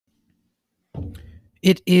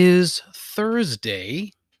It is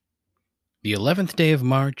Thursday, the 11th day of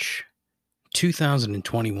March,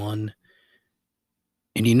 2021.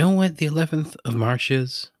 And you know what the 11th of March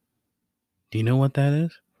is? Do you know what that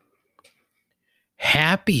is?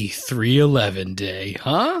 Happy 3/11 Day,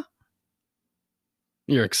 huh?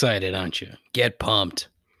 You're excited, aren't you? Get pumped.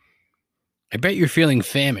 I bet you're feeling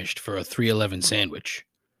famished for a 3/11 sandwich,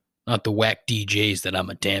 not the whack DJs that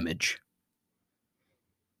I'ma damage.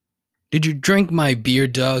 Did you drink my beer,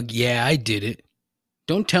 Doug? Yeah, I did it.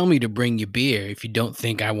 Don't tell me to bring you beer if you don't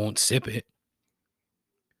think I won't sip it.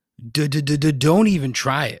 Don't even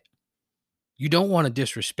try it. You don't want to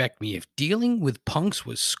disrespect me. If dealing with punks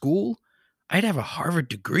was school, I'd have a Harvard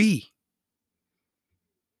degree.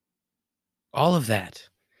 All of that.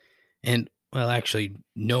 And, well, actually,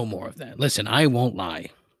 no more of that. Listen, I won't lie.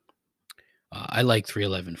 I like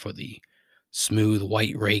 311 for the smooth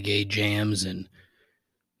white reggae jams and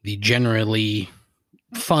the generally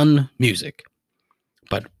fun music.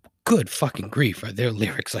 But good fucking grief, are their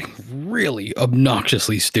lyrics like really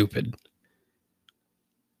obnoxiously stupid?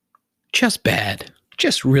 Just bad.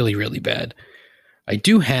 Just really, really bad. I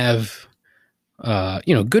do have,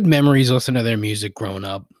 good memories listening to their music growing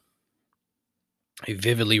up. I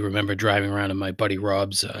vividly remember driving around in my buddy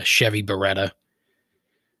Rob's Chevy Beretta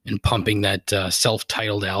and pumping that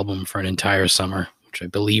self-titled album for an entire summer, which I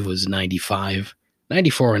believe was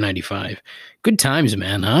 94 or 95. Good times,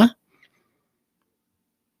 man, huh?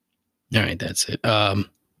 All right, that's it.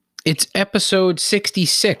 It's episode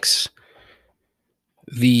 66.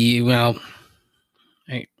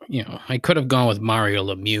 I could have gone with Mario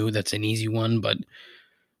Lemieux. That's an easy one, but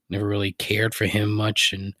never really cared for him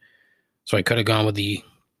much. And so I could have gone with the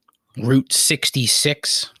Route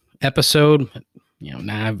 66 episode.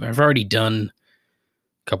 I've already done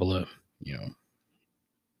a couple of,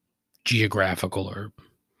 geographical or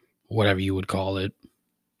whatever you would call it,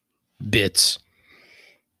 bits.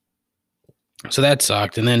 So that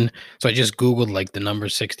sucked. And then, so I just Googled like the number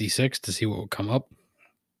 66 to see what would come up.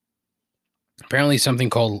 Apparently something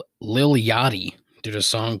called Lil Yachty did a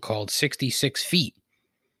song called 66 Feet.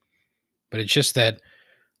 But it's just that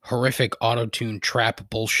horrific auto-tune trap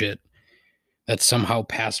bullshit that somehow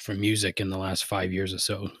passed for music in the last 5 years or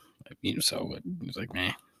so. So it was like,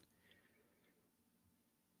 meh.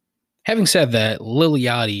 Having said that, Lil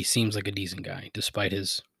Yachty seems like a decent guy, despite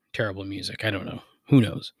his terrible music. I don't know. Who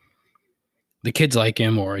knows? The kids like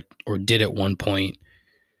him or did at one point.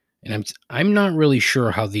 And I'm not really sure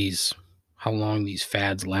how long these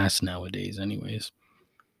fads last nowadays anyways.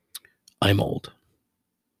 I'm old.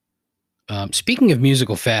 Speaking of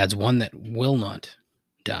musical fads, one that will not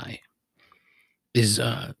die is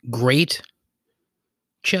great,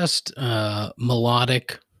 just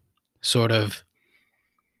melodic, sort of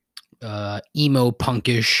emo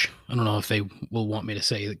punkish. I don't know if they will want me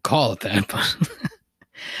to call it that, but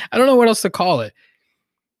I don't know what else to call it.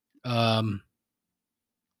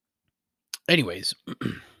 Anyways,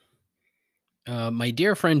 my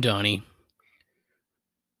dear friend Donnie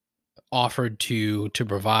offered to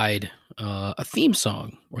provide a theme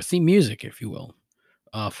song or theme music, if you will,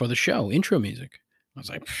 for the show, intro music. I was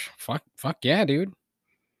like, fuck yeah, dude.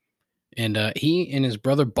 And he and his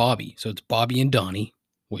brother Bobby, so it's Bobby and Donnie,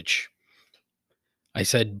 which I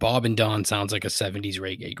said Bob and Don sounds like a 70s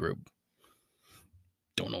reggae group.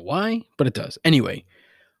 Don't know why, but it does. Anyway,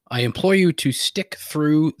 I implore you to stick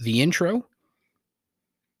through the intro.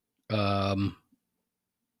 Not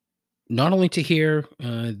only to hear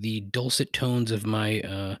the dulcet tones of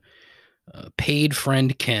my paid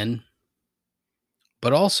friend Ken,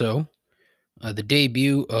 but also the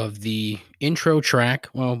debut of the intro track.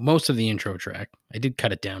 Well, most of the intro track. I did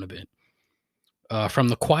cut it down a bit. From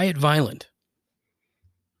The Quiet Violent.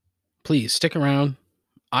 Please stick around.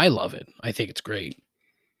 I love it. I think it's great.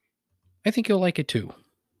 I think you'll like it too.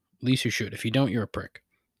 At least you should. If you don't, you're a prick.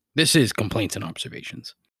 This is Complaints and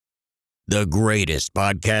Observations. The greatest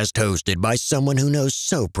podcast hosted by someone who knows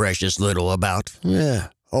so precious little about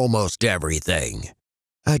almost everything.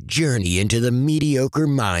 A journey into the mediocre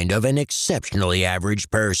mind of an exceptionally average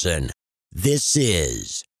person. This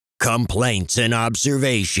is Complaints and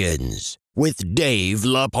Observations with Dave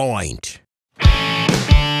LaPointe.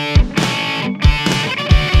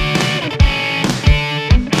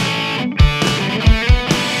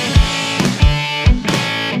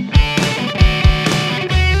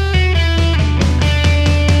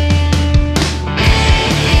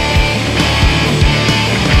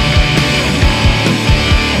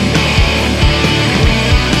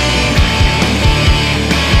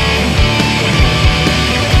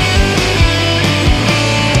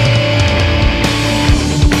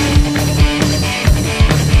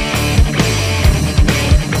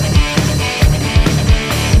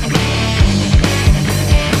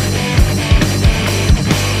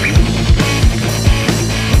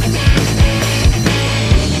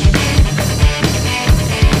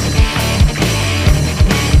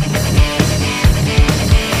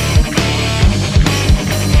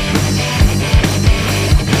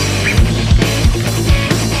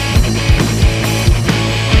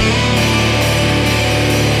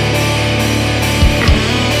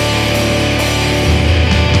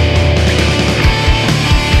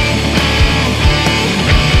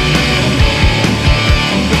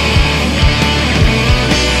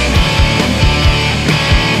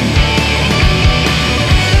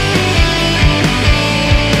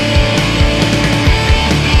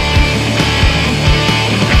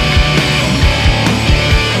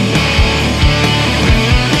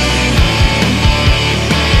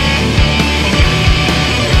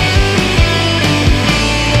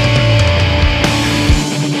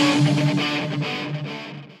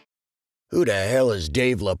 Who the hell is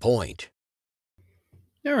Dave LaPointe?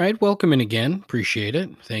 All right, welcome in again. Appreciate it.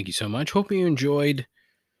 Thank you so much. Hope you enjoyed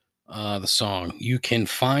the song. You can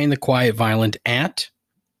find The Quiet Violent at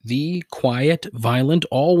The Quiet Violent,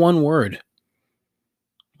 all one word,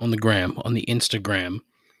 on the gram, on the Instagram.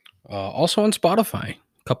 Also on Spotify.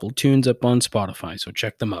 A couple tunes up on Spotify, so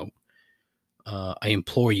check them out. I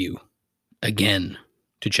implore you again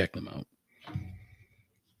to check them out.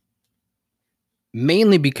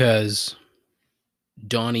 Mainly because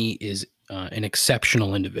Donnie is an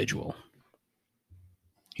exceptional individual.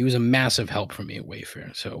 He was a massive help for me at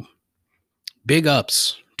Wayfair. So big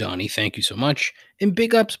ups, Donnie. Thank you so much. And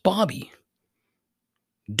big ups, Bobby.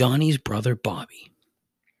 Donnie's brother, Bobby.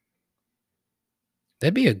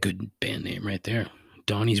 That'd be a good band name right there.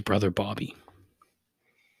 Donnie's brother, Bobby.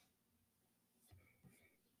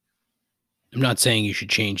 I'm not saying you should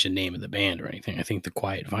change the name of the band or anything. I think The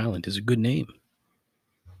Quiet Violent is a good name.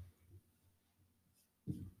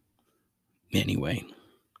 Anyway.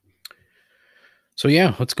 So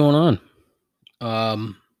yeah, what's going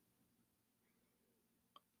on?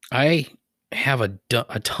 I have a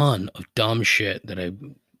ton of dumb shit that I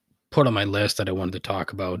put on my list that I wanted to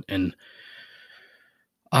talk about, and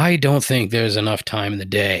I don't think there's enough time in the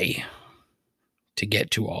day to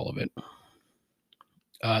get to all of it.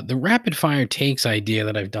 The rapid fire takes idea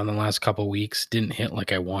that I've done the last couple weeks didn't hit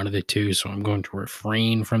like I wanted it to, so I'm going to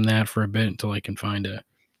refrain from that for a bit until I can find a,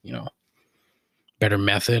 better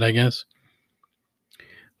method, I guess.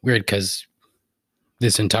 Weird, because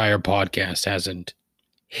this entire podcast hasn't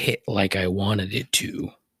hit like I wanted it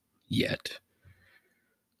to yet.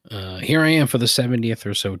 Here I am for the 70th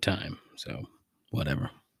or so time, so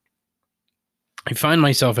whatever. I find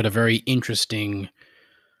myself at a very interesting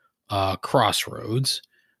crossroads,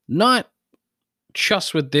 not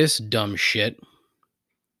just with this dumb shit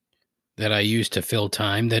that I use to fill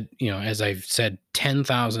time that, as I've said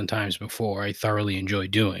 10,000 times before, I thoroughly enjoy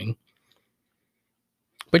doing,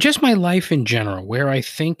 but just my life in general, where I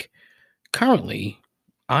think currently,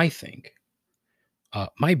 my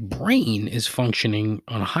brain is functioning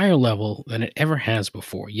on a higher level than it ever has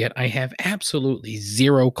before, yet I have absolutely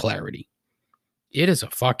zero clarity. It's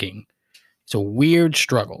a weird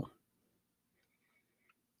struggle.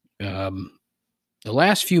 The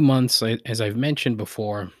last few months, as I've mentioned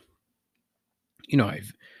before,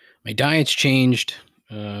 my diet's changed,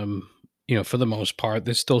 for the most part.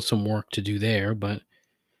 There's still some work to do there, but,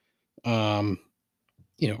 I've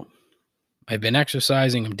been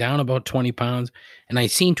exercising. I'm down about 20 pounds, and I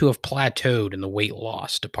seem to have plateaued in the weight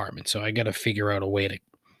loss department. So I got to figure out a way to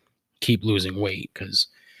keep losing weight, because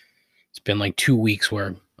it's been like 2 weeks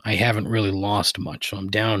where I haven't really lost much. So I'm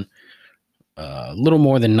down a little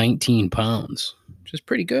more than 19 pounds, which is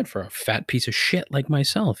pretty good for a fat piece of shit like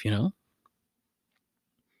myself,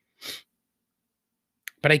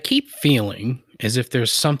 But I keep feeling as if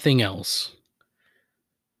there's something else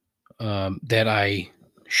that I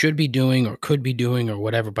should be doing or could be doing or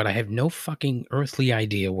whatever, but I have no fucking earthly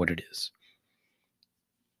idea what it is.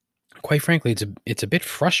 Quite frankly, it's a bit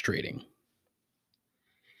frustrating.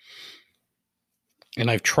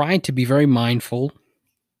 And I've tried to be very mindful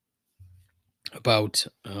about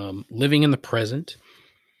living in the present,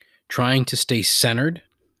 trying to stay centered,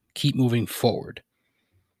 keep moving forward.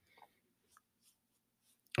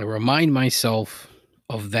 I remind myself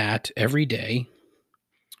of that every day.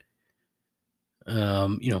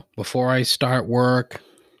 Before I start work,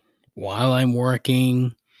 while I'm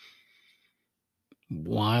working,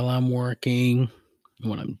 when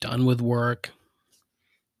I'm done with work.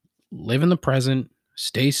 Live in the present,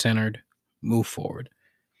 stay centered, move forward.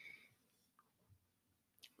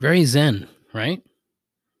 Very zen, right?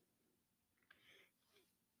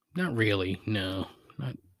 Not really. No,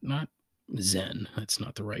 not zen. That's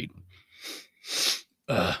not the right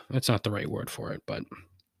word for it, but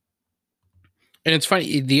and it's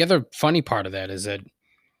funny. The other funny part of that is that,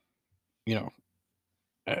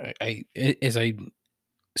 as I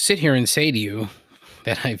sit here and say to you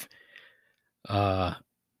that I've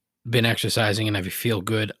been exercising and I feel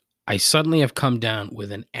good, I suddenly have come down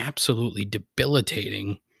with an absolutely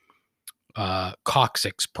debilitating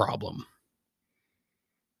coccyx problem.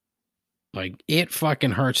 Like, it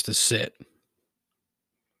fucking hurts to sit.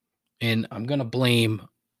 And I'm going to blame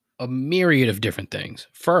a myriad of different things.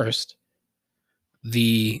 First,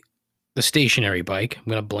 the stationary bike. I'm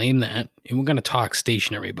going to blame that. And we're going to talk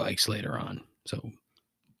stationary bikes later on. So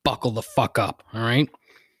buckle the fuck up. All right.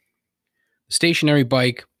 Stationary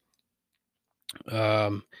bike.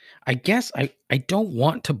 I guess I don't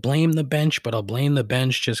want to blame the bench, but I'll blame the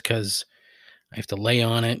bench just because I have to lay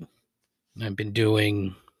on it. I've been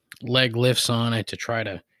doing leg lifts on it to try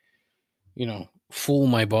to fool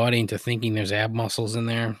my body into thinking there's ab muscles in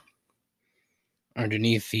there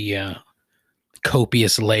underneath the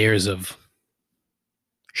copious layers of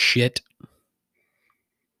shit.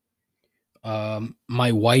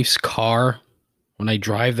 My wife's car, when I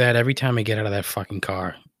drive that, every time I get out of that fucking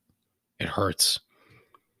car, it hurts.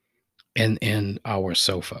 And our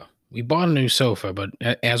sofa. We bought a new sofa, but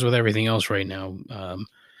as with everything else right now,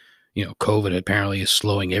 COVID apparently is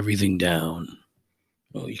slowing everything down.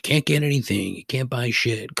 Oh, you can't get anything. You can't buy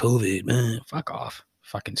shit. COVID, fuck off.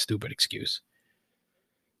 Fucking stupid excuse.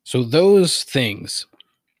 So those things,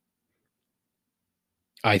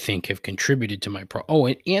 I think, have contributed to my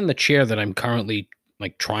and the chair that I'm currently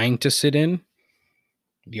trying to sit in,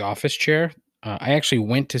 the office chair. I actually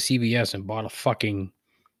went to CVS and bought a fucking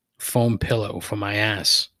foam pillow for my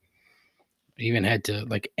ass. I even had to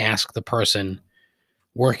ask the person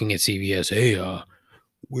working at CVS, hey,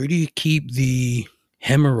 where do you keep the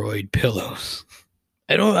hemorrhoid pillows?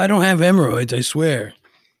 I don't have hemorrhoids, I swear.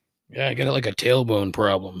 Yeah, I got a tailbone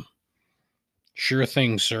problem. Sure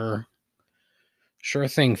thing, sir. Sure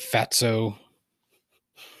thing, fatso.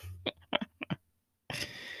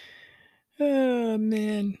 Oh,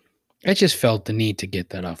 man. I just felt the need to get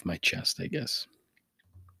that off my chest, I guess.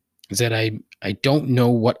 Is that I don't know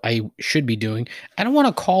what I should be doing. I don't want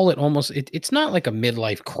to call it almost, it's not like a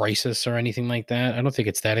midlife crisis or anything like that. I don't think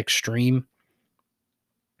it's that extreme.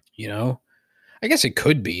 I guess it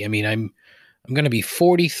could be. I mean, I'm going to be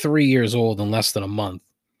 43 years old in less than a month.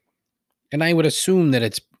 And I would assume that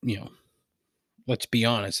it's, let's be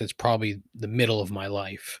honest, it's probably the middle of my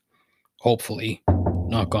life. Hopefully,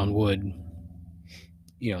 knock on wood,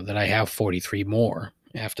 that I have 43 more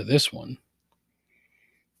after this one.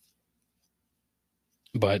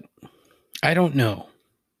 But I don't know.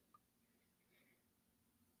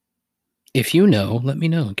 If you know, let me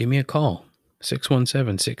know. Give me a call.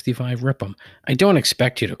 617-65-RIP-'em. I don't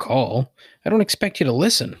expect you to call. I don't expect you to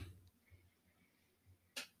listen.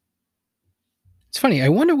 It's funny. I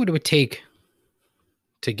wonder what it would take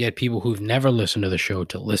to get people who've never listened to the show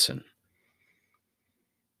to listen.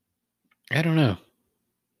 I don't know.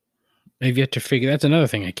 I've yet to figure. That's another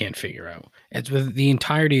thing I can't figure out. It's with the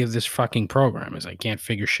entirety of this fucking program is I can't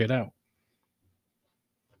figure shit out.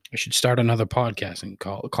 I should start another podcast and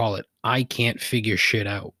call it I Can't Figure Shit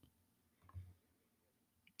Out.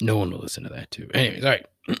 No one will listen to that too. Anyways, all right.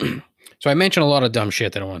 So I mentioned a lot of dumb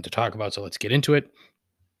shit that I wanted to talk about, so let's get into it.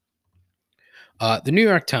 The New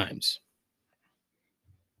York Times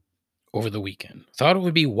over the weekend thought it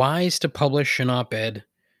would be wise to publish an op-ed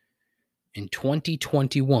in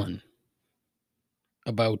 2021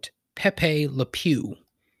 about Pepe Le Pew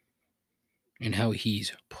and how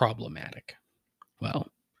he's problematic. Well,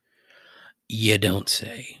 you don't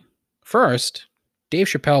say. First, Dave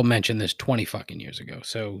Chappelle mentioned this 20 fucking years ago.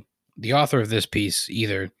 So the author of this piece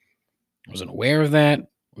either wasn't aware of that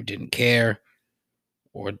or didn't care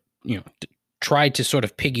or, tried to sort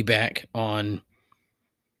of piggyback on,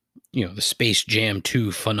 the Space Jam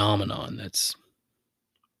 2 phenomenon that's,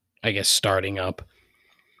 I guess, starting up.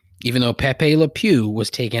 Even though Pepe Le Pew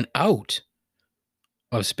was taken out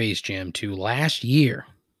of Space Jam 2 last year.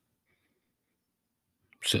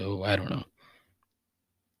 So, I don't know.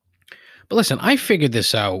 But listen, I figured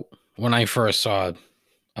this out when I first saw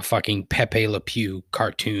a fucking Pepe Le Pew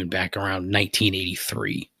cartoon back around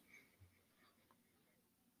 1983.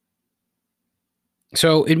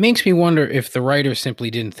 So it makes me wonder if the writer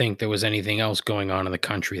simply didn't think there was anything else going on in the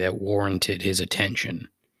country that warranted his attention.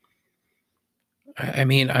 I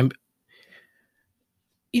mean,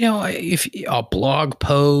 if a blog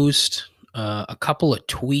post, a couple of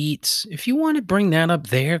tweets, if you want to bring that up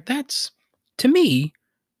there, to me,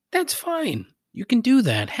 that's fine. You can do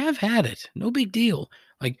that. Have at it. No big deal.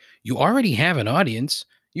 You already have an audience.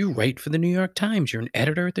 You write for the New York Times. You're an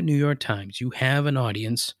editor at the New York Times. You have an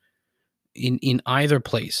audience in either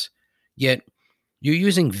place. Yet you're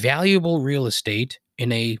using valuable real estate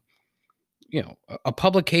in a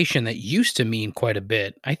publication that used to mean quite a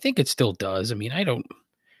bit. I think it still does. I mean,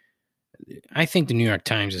 I think the New York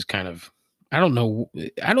Times is kind of, I don't know.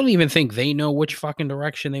 I don't even think they know which fucking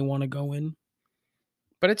direction they want to go in.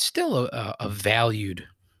 But it's still a valued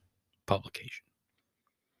publication.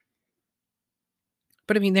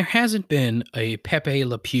 But I mean, there hasn't been a Pepe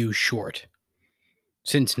Le Pew short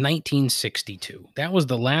since 1962. That was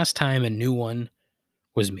the last time a new one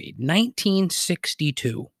was made.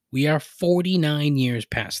 1962. We are 49 years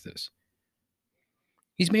past this.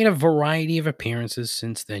 He's made a variety of appearances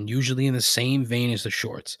since then, usually in the same vein as the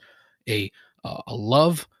shorts. A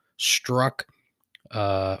love-struck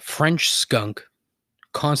French skunk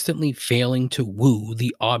constantly failing to woo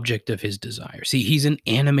the object of his desire. See, he's an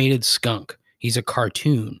animated skunk. He's a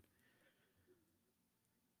cartoon.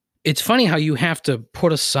 It's funny how you have to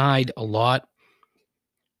put aside a lot,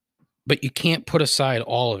 but you can't put aside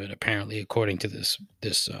all of it, apparently, according to this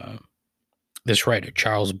writer,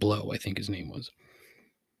 Charles Blow, I think his name was.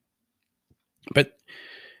 But,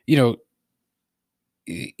 you know,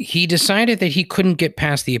 he decided that he couldn't get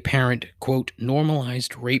past the apparent, quote,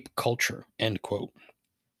 normalized rape culture, end quote.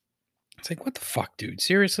 It's like, what the fuck, dude?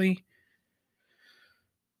 Seriously?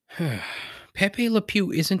 Pepe Le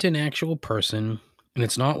Pew isn't an actual person, and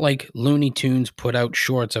it's not like Looney Tunes put out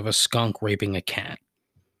shorts of a skunk raping a cat.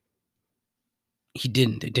 He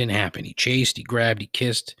didn't. It didn't happen. He chased, he grabbed, he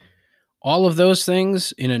kissed. All of those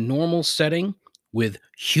things in a normal setting with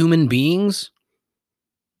human beings,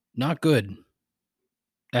 not good.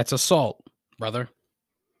 That's assault, brother.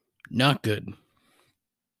 Not good.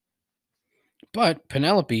 But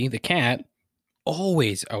Penelope, the cat,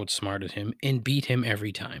 always outsmarted him and beat him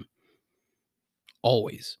every time.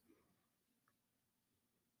 Always.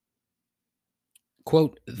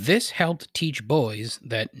 Quote, this helped teach boys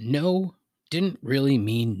that no didn't really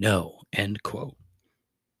mean no, end quote.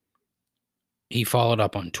 He followed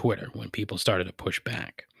up on Twitter when people started to push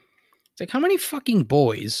back. It's like, how many fucking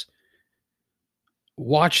boys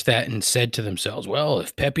watched that and said to themselves, well,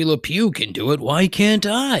 if Pepe Le Pew can do it, why can't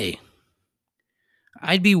I?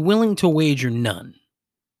 I'd be willing to wager none.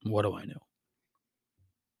 What do I know?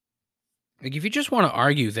 Like, if you just want to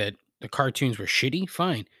argue that the cartoons were shitty,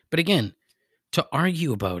 fine. But again, to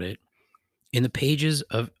argue about it in the pages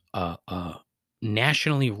of a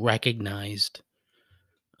nationally recognized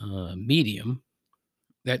medium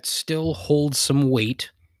that still holds some weight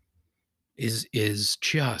is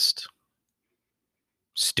just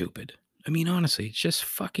stupid. I mean, honestly, it's just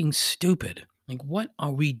fucking stupid. Like, what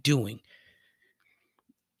are we doing?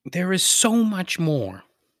 There is so much more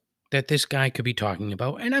that this guy could be talking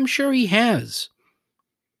about, and I'm sure he has.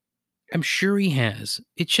 I'm sure he has.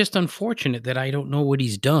 It's just unfortunate that I don't know what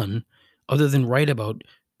he's done other than write about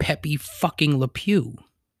Pepe fucking Le Pew.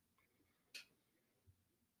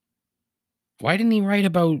 Why didn't he write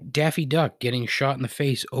about Daffy Duck getting shot in the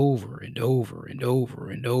face over and over and over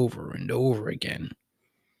and over and over again?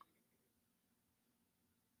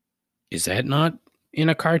 Is that not in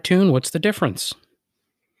a cartoon? What's the difference?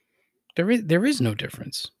 There is no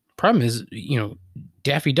difference. Problem is,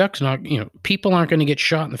 Daffy Duck's not, people aren't going to get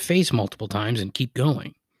shot in the face multiple times and keep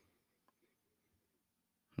going.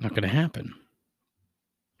 Not going to happen.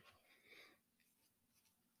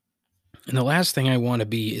 And the last thing I want to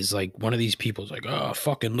be is like one of these people's like, oh,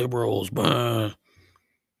 fucking liberals. Blah.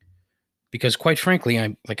 Because quite frankly,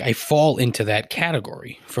 I fall into that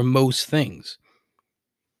category for most things.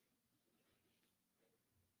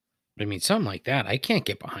 I mean, something like that, I can't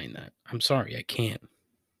get behind that. I'm sorry, I can't.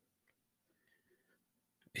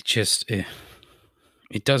 It just,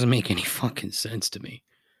 it doesn't make any fucking sense to me.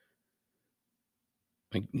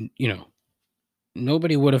 Like,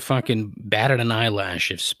 nobody would have fucking batted an eyelash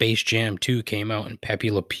if Space Jam 2 came out and Pepe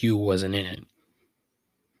Le Pew wasn't in it.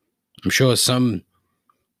 I'm sure some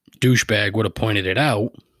douchebag would have pointed it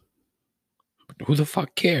out. But who the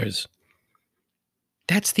fuck cares?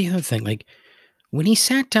 That's the other thing. Like, when he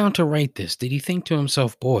sat down to write this, did he think to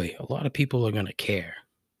himself, boy, a lot of people are going to care?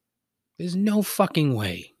 There's no fucking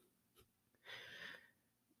way.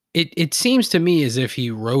 It seems to me as if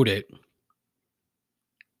he wrote it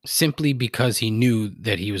simply because he knew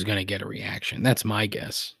that he was going to get a reaction. That's my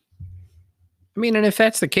guess. I mean, and if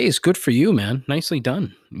that's the case, good for you, man. Nicely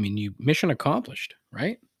done. I mean, you mission accomplished,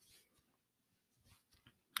 right?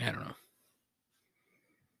 I don't know.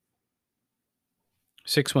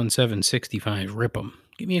 617-65, rip 'em.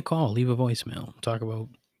 Give me a call. Leave a voicemail. Talk about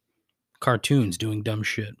cartoons doing dumb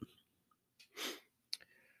shit.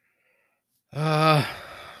 What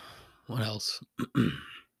else?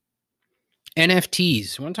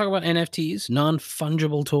 NFTs. You want to talk about NFTs?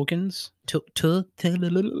 Non-fungible tokens? Fuck,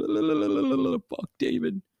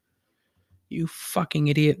 David. You fucking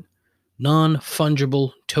idiot.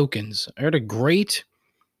 Non-fungible tokens. I heard a great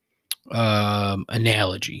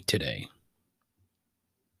analogy today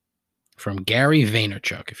from Gary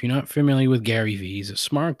Vaynerchuk. If you're not familiar with Gary V, he's a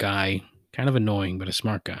smart guy, kind of annoying, but a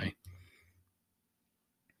smart guy.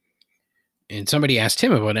 And somebody asked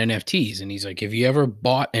him about NFTs, and he's like, have you ever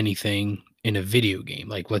bought anything in a video game?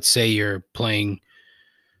 Like, let's say you're playing,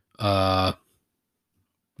 I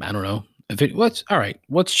don't know. All right,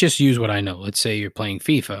 let's just use what I know. Let's say you're playing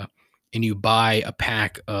FIFA, and you buy a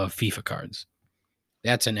pack of FIFA cards.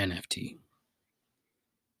 That's an NFT.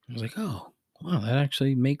 I was like, oh, wow, that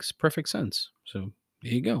actually makes perfect sense. So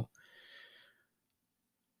there you go.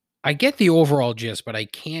 I get the overall gist, but I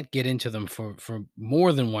can't get into them for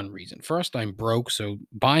more than one reason. First, I'm broke, so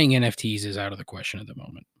buying NFTs is out of the question at the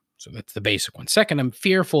moment. So that's the basic one. Second, I'm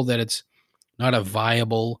fearful that it's not a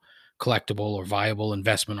viable collectible or viable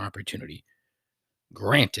investment opportunity.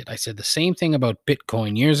 Granted, I said the same thing about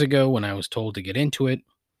Bitcoin years ago when I was told to get into it.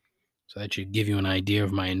 So that should give you an idea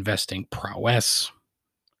of my investing prowess.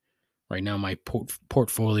 Right now, my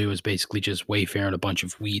portfolio is basically just Wayfair and a bunch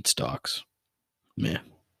of weed stocks. Meh.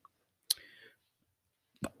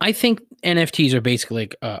 I think NFTs are basically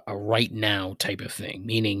like a right now type of thing,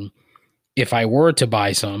 meaning if I were to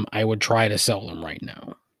buy some, I would try to sell them right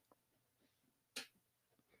now.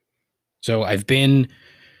 So I've been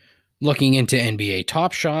looking into NBA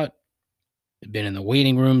Top Shot, been in the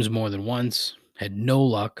waiting rooms more than once, had no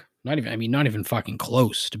luck. Not even fucking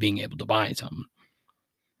close to being able to buy something.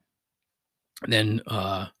 And then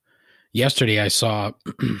yesterday I saw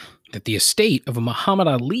that the estate of Muhammad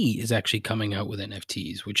Ali is actually coming out with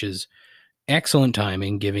NFTs, which is excellent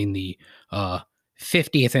timing given the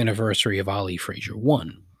 50th anniversary of Ali Frazier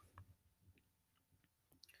 1.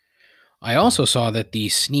 I also saw that the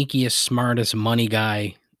sneakiest, smartest money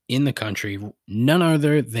guy in the country, none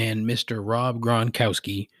other than Mr. Rob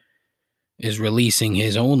Gronkowski, is releasing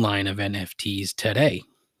his own line of NFTs today.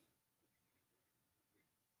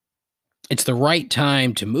 It's the right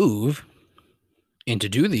time to move and to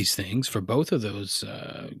do these things for both of those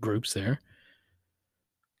groups there,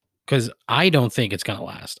 because I don't think it's going to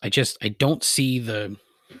last. I don't see the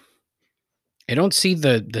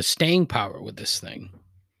staying power with this thing.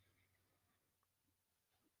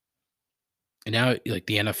 And now, like,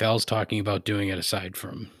 the NFL's talking about doing it aside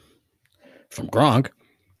from Gronk.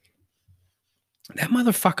 That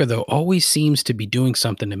motherfucker, though, always seems to be doing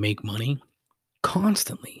something to make money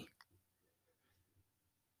constantly.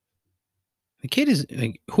 The kid is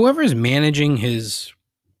like, whoever is managing his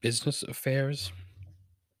business affairs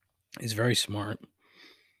is very smart. I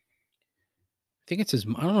think it's his,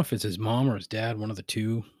 I don't know if it's his mom or his dad, one of the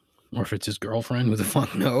two, or if it's his girlfriend, who the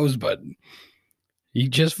fuck knows, but he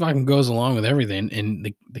just fucking goes along with everything.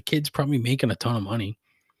 And the kid's probably making a ton of money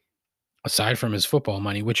aside from his football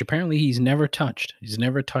money, which apparently he's never touched. He's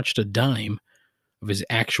never touched a dime of his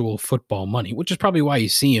actual football money, which is probably why you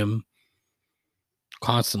see him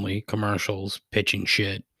constantly commercials, pitching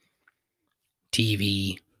shit,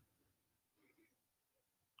 TV.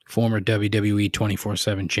 Former WWE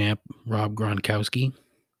 24/7 champ Rob Gronkowski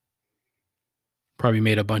probably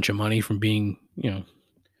made a bunch of money from being,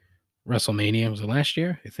 WrestleMania. Was it last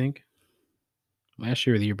year? I think last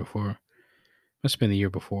year or the year before. Must have been the year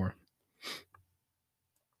before.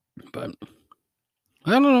 But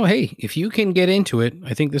I don't know. Hey, if you can get into it,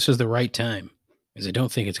 I think this is the right time, because I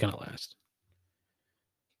don't think it's going to last.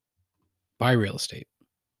 Buy real estate.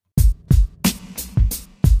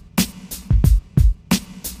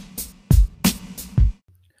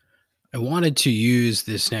 I wanted to use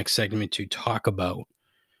this next segment to talk about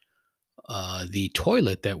the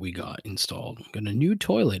toilet that we got installed. Got a new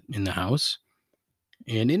toilet in the house.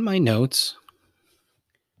 And in my notes,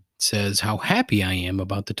 it says how happy I am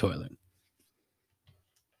about the toilet.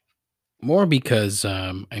 More because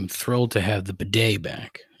I'm thrilled to have the bidet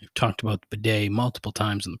back. I've talked about the bidet multiple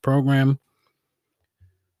times in the program.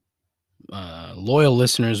 Loyal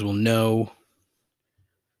listeners will know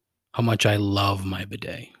how much I love my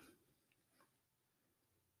bidet.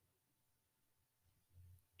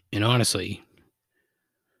 And honestly,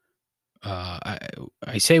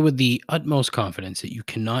 I say with the utmost confidence that you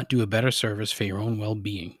cannot do a better service for your own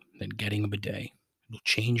well-being than getting a bidet. It'll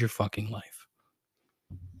change your fucking life.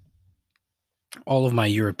 All of my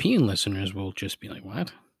European listeners will just be like,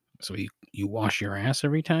 what? So you wash your ass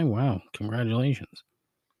every time? Wow, congratulations.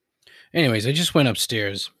 Anyways, I just went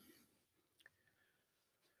upstairs.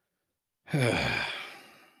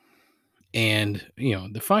 And,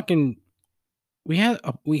 the fucking, we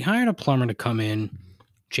hired a plumber to come in,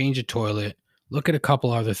 change a toilet, look at a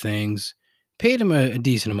couple other things, paid him a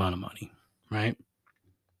decent amount of money, right?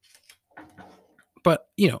 But,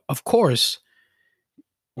 of course,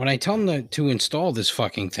 when I tell him to install this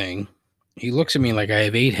fucking thing, he looks at me like I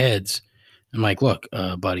have 8 heads. I'm like, look,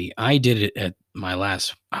 buddy, I did it at my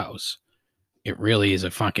last house. It really is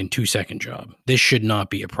a fucking 2-second job. This should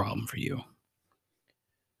not be a problem for you.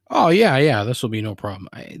 Oh, yeah, this will be no problem.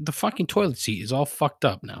 The fucking toilet seat is all fucked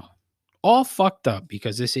up now. All fucked up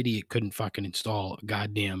because this idiot couldn't fucking install a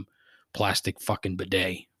goddamn plastic fucking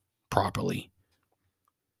bidet properly.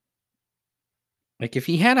 Like, if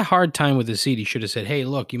he had a hard time with the seat, he should have said, hey,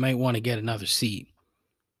 look, you might want to get another seat.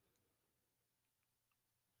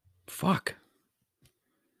 Fuck.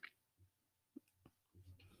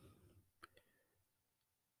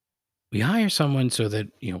 We hire someone so that,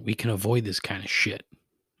 we can avoid this kind of shit.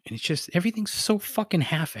 And it's just, everything's so fucking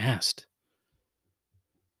half-assed.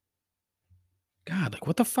 God, like,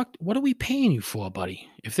 what the fuck? What are we paying you for, buddy?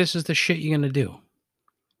 If this is the shit you're going to do.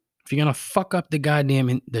 If you're going to fuck up the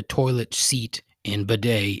goddamn the toilet seat and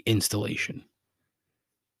bidet installation.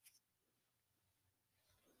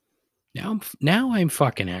 Now I'm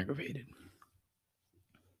fucking aggravated.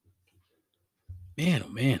 Man, oh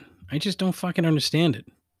man. I just don't fucking understand it.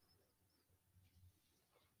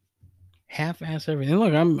 Half-ass everything.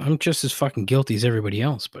 Look, I'm just as fucking guilty as everybody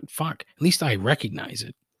else, but fuck. At least I recognize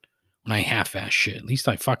it when I half-ass shit. At least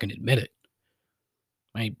I fucking admit it.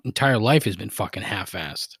 My entire life has been fucking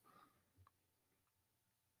half-assed.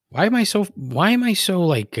 Why am I so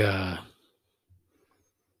like I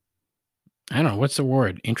don't know, what's the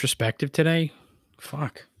word? Introspective today?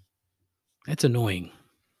 Fuck. That's annoying.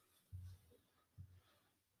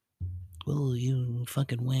 Well, you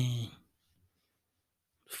fucking wang.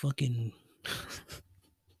 Fucking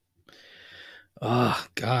oh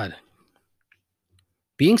God.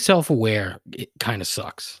 Being self-aware, it kind of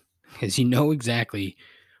sucks. Because you know exactly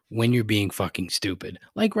when you're being fucking stupid.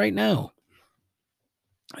 Like right now.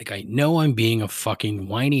 Like I know I'm being a fucking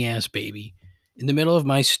whiny ass baby in the middle of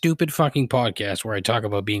my stupid fucking podcast where I talk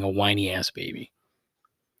about being a whiny ass baby.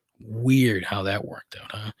 Weird how that worked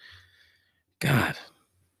out, huh? God.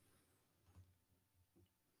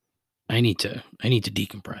 I need to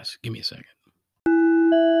decompress. Give me a second.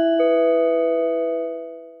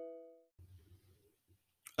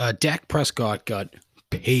 Dak Prescott got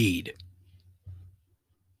paid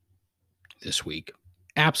this week.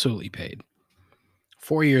 Absolutely paid.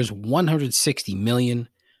 4 years, $160 million,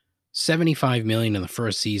 $75 million in the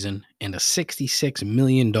first season, and a $66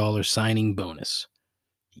 million signing bonus.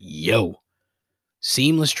 Yo.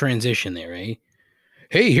 Seamless transition there, eh?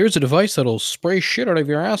 Hey, here's a device that'll spray shit out of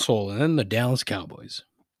your asshole. And then the Dallas Cowboys.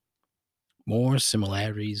 More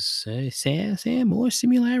similarities. More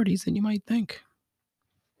similarities than you might think.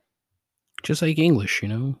 Just like English,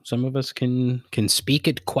 some of us can speak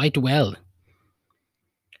it quite well.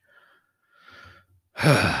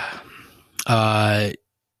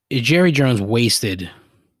 Jerry Jones wasted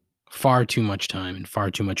far too much time and far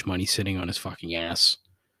too much money sitting on his fucking ass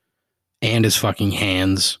and his fucking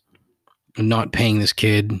hands. Not paying this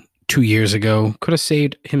kid 2 years ago could have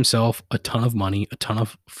saved himself a ton of money, a ton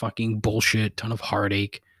of fucking bullshit, ton of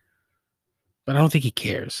heartache. But I don't think he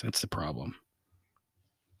cares. That's the problem.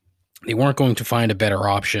 They weren't going to find a better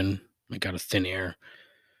option, like out of thin air.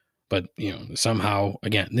 But, somehow,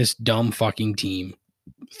 again, this dumb fucking team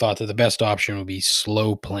thought that the best option would be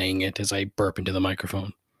slow playing it as I burp into the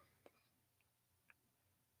microphone.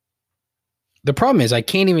 The problem is I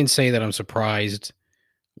can't even say that I'm surprised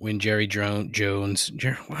when Jerry Jones...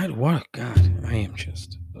 What? God, I am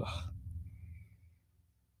just... Ugh.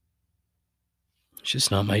 It's just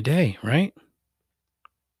not my day, right?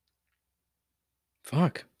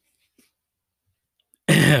 Fuck.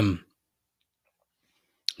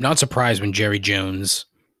 Not surprised when Jerry Jones,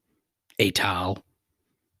 et al.,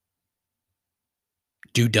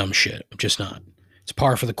 do dumb shit. I'm just not. It's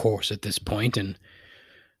par for the course at this point, and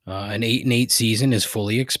an 8-8 season is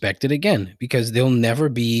fully expected again because they'll never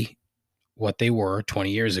be what they were 20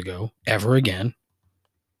 years ago ever again.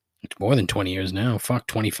 It's more than 20 years now. Fuck,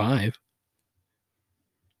 25.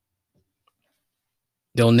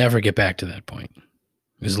 They'll never get back to that point.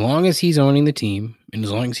 As long as he's owning the team and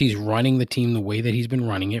as long as he's running the team the way that he's been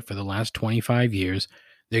running it for the last 25 years,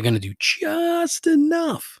 they're going to do just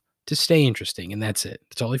enough to stay interesting. And that's it.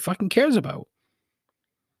 That's all he fucking cares about.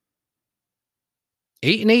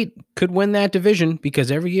 8-8 could win that division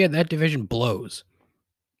because every year that division blows.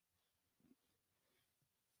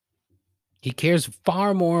 He cares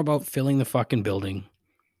far more about filling the fucking building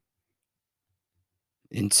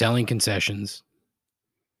and selling concessions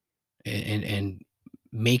and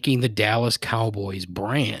making the Dallas Cowboys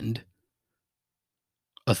brand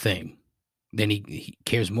a thing. Then he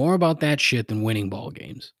cares more about that shit than winning ball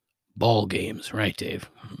games. Ball games, right, Dave?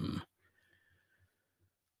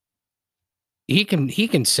 He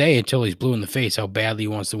can say until he's blue in the face how badly he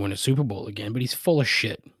wants to win a Super Bowl again, but he's full of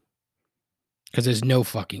shit. Because there's no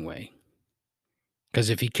fucking way. Because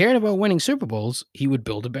if he cared about winning Super Bowls, he would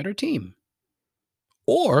build a better team.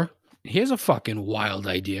 Or, here's a fucking wild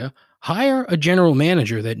idea. Hire a general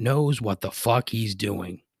manager that knows what the fuck he's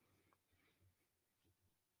doing.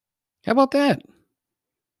 How about that?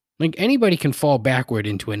 Like, anybody can fall backward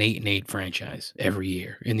into an 8-8 franchise every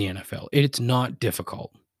year in the NFL. It's not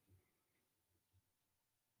difficult.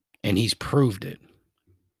 And he's proved it.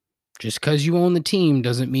 Just because you own the team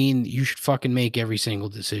doesn't mean you should fucking make every single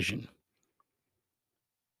decision.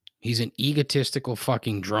 He's an egotistical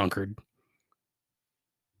fucking drunkard.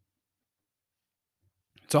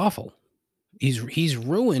 It's awful. He's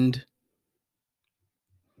ruined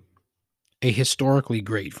a historically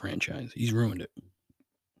great franchise. He's ruined it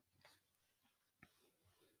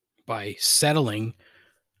by settling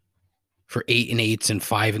for 8-8s and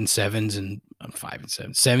 5-7s and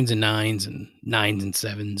 5-7, 7s and 9s and 9s and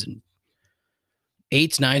 7s and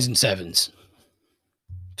 8s, 9s and 7s.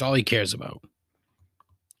 That's all he cares about.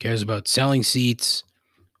 Cares about selling seats,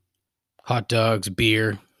 hot dogs,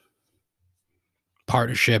 beer,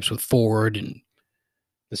 partnerships with Ford, and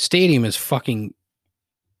the stadium is fucking,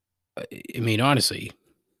 I mean, honestly,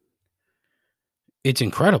 it's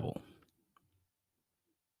incredible.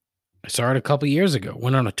 I saw it a couple years ago,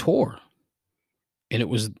 went on a tour, and it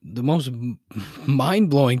was the most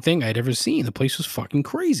mind-blowing thing I'd ever seen. The place was fucking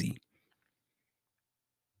crazy.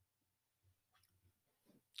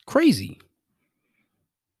 Crazy.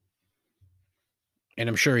 And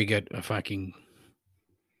I'm sure he got a fucking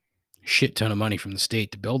shit ton of money from the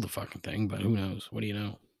state to build the fucking thing, but who knows? What do you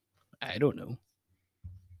know? I don't know.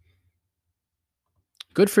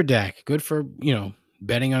 Good for Dak. Good for,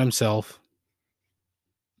 betting on himself.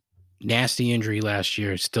 Nasty injury last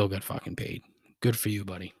year. Still got fucking paid. Good for you,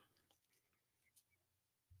 buddy.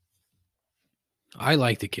 I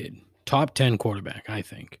like the kid. Top 10 quarterback, I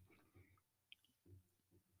think.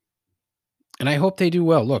 And I hope they do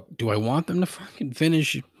well. Look, do I want them to fucking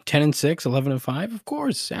finish 10-6, 11-5? Of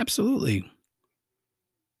course. Absolutely.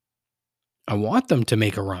 I want them to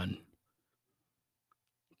make a run.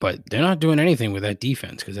 But they're not doing anything with that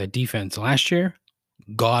defense, because that defense last year,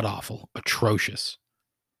 god-awful, atrocious.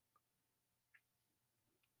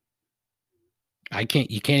 You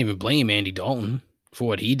can't even blame Andy Dalton for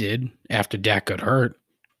what he did after Dak got hurt.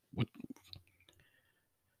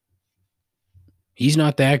 He's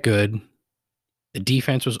not that good. The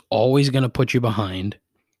defense was always going to put you behind,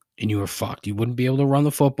 and you were fucked. You wouldn't be able to run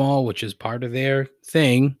the football, which is part of their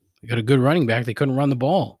thing. They got a good running back. They couldn't run the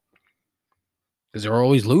ball because they were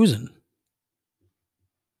always losing.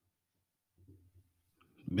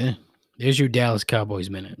 Man, there's your Dallas Cowboys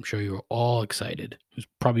minute. I'm sure you were all excited. It was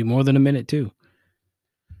probably more than a minute, too.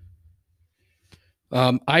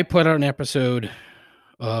 I put out an episode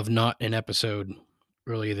of Not an Episode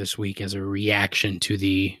earlier this week as a reaction to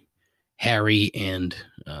the Harry and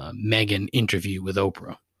Meghan interview with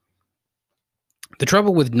Oprah. The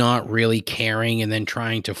trouble with not really caring and then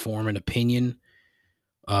trying to form an opinion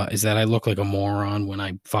is that I look like a moron when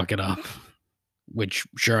I fuck it up, which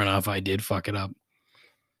sure enough, I did fuck it up.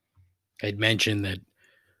 I'd mentioned that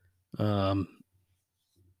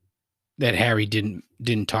that Harry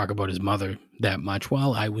didn't talk about his mother that much.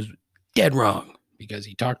 Well, I was dead wrong because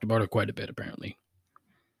he talked about her quite a bit, apparently.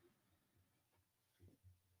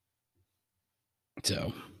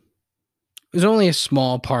 So it was only a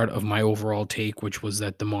small part of my overall take, which was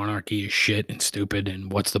that the monarchy is shit and stupid,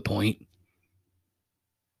 and what's the point?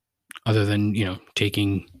 Other than,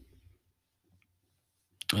 taking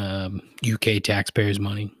UK taxpayers'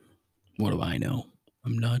 money. What do I know?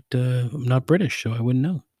 I'm not British, so I wouldn't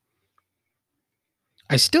know.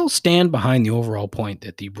 I still stand behind the overall point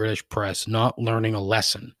that the British press not learning a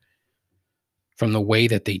lesson from the way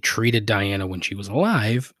that they treated Diana when she was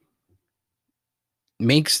alive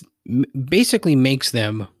basically makes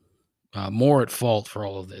them more at fault for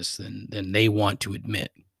all of this than they want to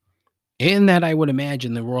admit. And that I would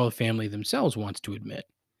imagine the royal family themselves wants to admit,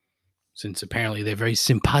 since apparently they're very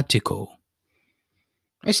simpatico.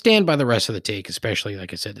 I stand by the rest of the take, especially,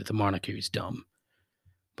 like I said, that the monarchy is dumb.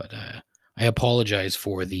 But I apologize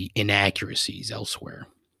for the inaccuracies elsewhere.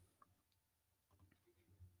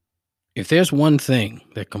 If there's one thing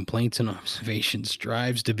that Complaints and Observations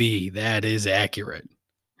strives to be, that is accurate.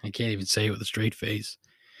 I can't even say it with a straight face.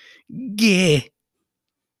 Yeah.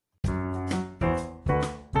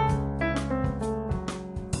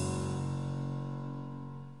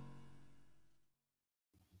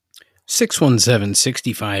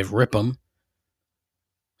 (617-65 Rip'em).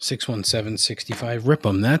 617-65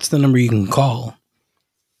 Rip'em. That's the number you can call.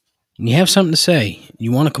 And you have something to say.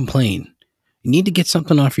 You want to complain. You need to get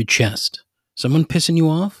something off your chest. Someone pissing you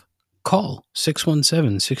off? Call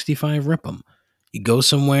 617-65 Rip'em. You go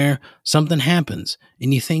somewhere, something happens,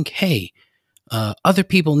 and you think, hey, other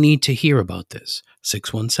people need to hear about this.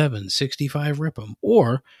 617-65 Rip'em.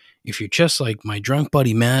 Or if you're just like my drunk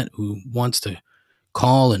buddy Matt, who wants to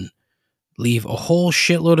call and leave a whole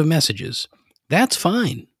shitload of messages, that's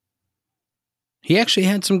fine. He actually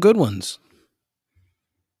had some good ones.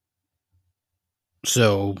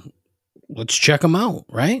 So let's check them out,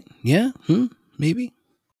 right? Yeah? Maybe?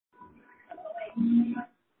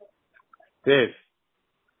 Dave.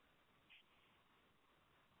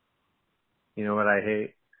 You know what I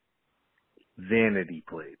hate? Vanity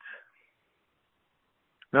plates.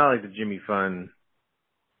 Not like the Jimmy Fun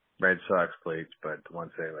Red Sox plates, but the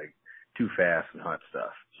ones that are like too fast and hot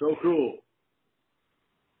stuff. So cool.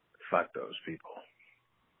 Fuck those people.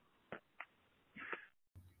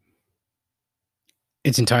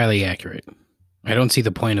 It's entirely accurate. I don't see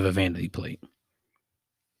the point of a vanity plate.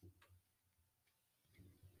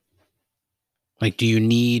 Like, do you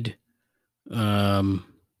need are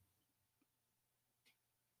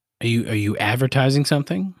you advertising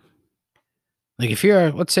something? Like, if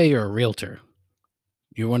let's say you're a realtor,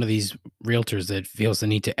 you're one of these realtors that feels the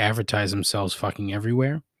need to advertise themselves fucking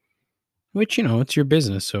everywhere, which, it's your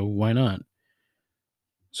business, so why not?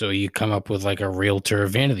 So you come up with like a realtor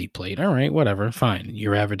vanity plate. All right, whatever, fine.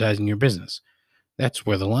 You're advertising your business. That's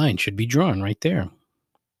where the line should be drawn, right there.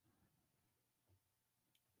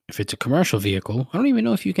 If it's a commercial vehicle, I don't even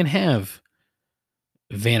know if you can have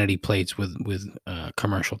vanity plates with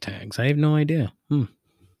commercial tags. I have no idea.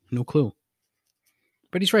 No clue.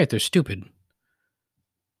 But he's right. They're stupid.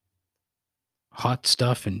 Hot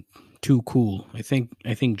stuff and too cool. I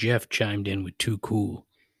think Jeff chimed in with too cool.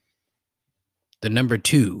 The number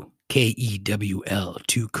 2, KEWL,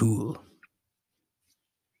 too cool.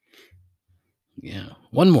 Yeah.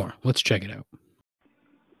 One more. Let's check it out.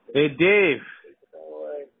 Hey, Dave.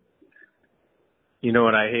 You know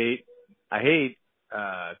what I hate? I hate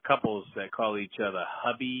couples that call each other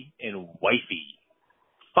hubby and wifey.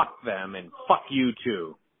 Fuck them and fuck you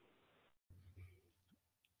too.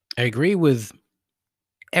 I agree with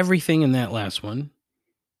everything in that last one,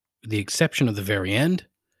 with the exception of the very end.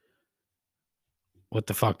 What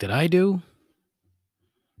the fuck did I do?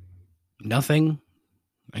 Nothing.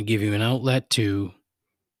 I give you an outlet to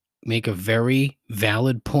make a very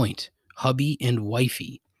valid point. Hubby and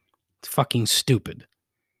wifey. It's fucking stupid.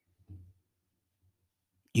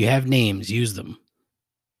 You have names, use them.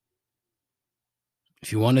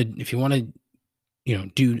 If you want to,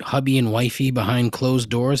 do hubby and wifey behind closed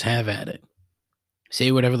doors, have at it.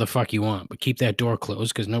 Say whatever the fuck you want, but keep that door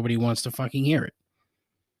closed because nobody wants to fucking hear it.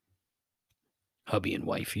 Hubby and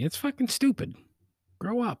wifey. It's fucking stupid.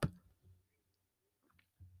 Grow up.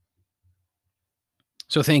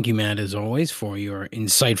 So thank you, Matt, as always, for your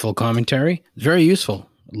insightful commentary. It's very useful.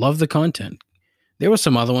 Love the content. There were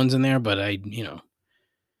some other ones in there, but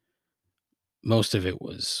most of it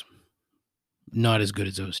was not as good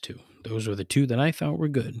as those two. Those were the two that I thought were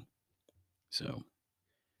good. So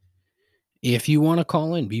if you want to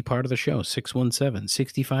call in, be part of the show,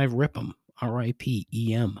 617-65-RIPEM,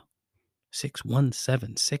 RIPEM.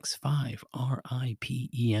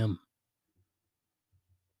 617-65-RIPEM.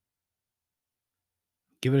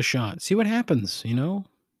 Give it a shot. See what happens,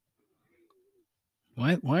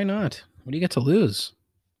 Why not? What do you get to lose?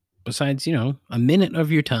 Besides, a minute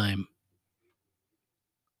of your time.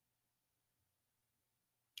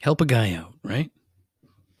 Help a guy out, right?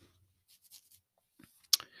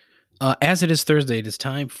 As it is Thursday, it is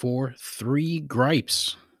time for 3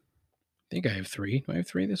 gripes. I think I have 3. Do I have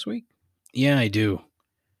 3 this week? Yeah, I do.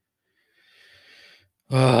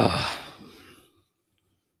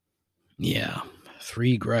 Yeah,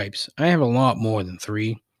 3 gripes. I have a lot more than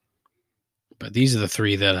 3, but these are the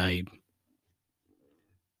 3 that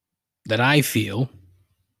I feel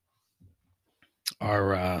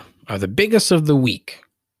are the biggest of the week,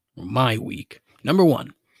 or my week. Number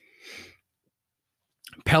 1,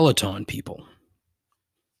 Peloton people.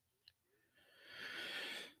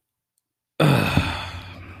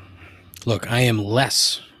 Look, I am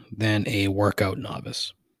less than a workout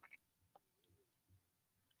novice.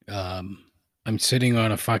 I'm sitting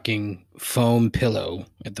on a fucking foam pillow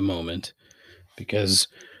at the moment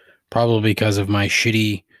probably because of my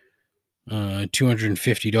shitty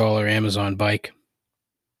 $250 Amazon bike.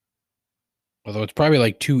 Although it's probably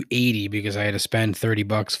like $280 because I had to spend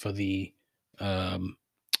 $30 for the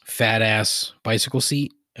fat ass bicycle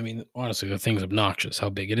seat. I mean, honestly, the thing's obnoxious how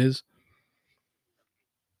big it is.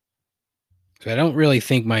 So I don't really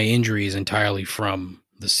think my injury is entirely from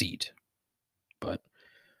the seat. But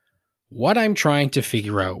what I'm trying to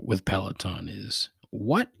figure out with Peloton is,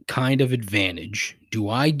 what kind of advantage do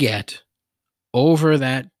I get over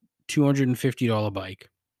that $250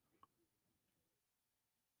 bike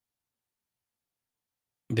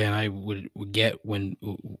than I would get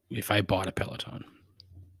if I bought a Peloton?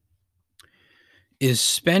 Is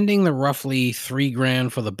spending the roughly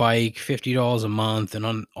 $3,000 for the bike, $50 a month, and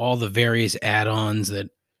on all the various add-ons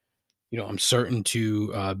that I'm certain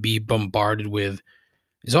to be bombarded with,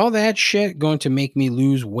 is all that shit going to make me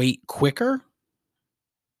lose weight quicker?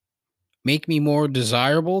 Make me more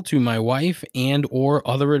desirable to my wife and or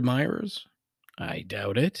other admirers? I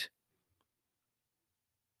doubt it.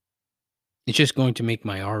 It's just going to make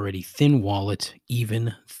my already thin wallet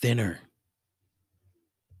even thinner.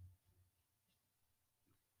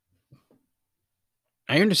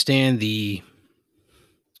 I understand the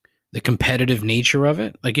competitive nature of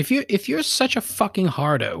it. Like if you're such a fucking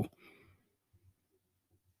hardo,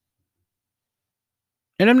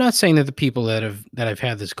 and I'm not saying that the people that I've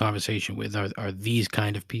had this conversation with are these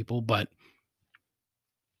kind of people, but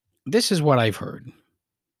this is what I've heard.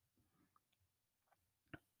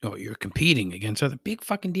 Oh, you're competing against other big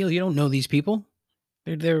fucking deal. You don't know these people.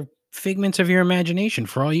 They're figments of your imagination.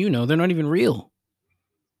 For all you know, they're not even real.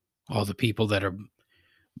 All the people that are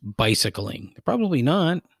bicycling, they're probably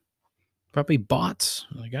not. Probably bots.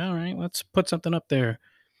 Like, all right, let's put something up there.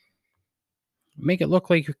 Make it look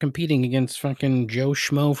like you're competing against fucking Joe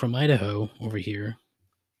Schmo from Idaho over here,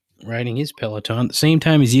 riding his Peloton at the same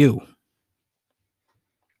time as you.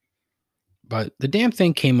 But the damn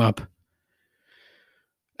thing came up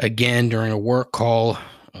again during a work call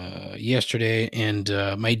yesterday, and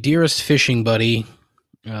my dearest fishing buddy,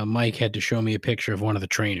 Mike, had to show me a picture of one of the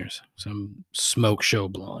trainers, some smoke show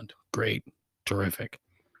blonde. Great, terrific.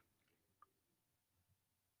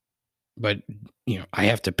 But, you know, I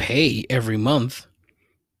have to pay every month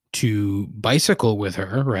to bicycle with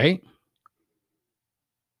her, right?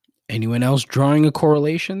 Anyone else drawing a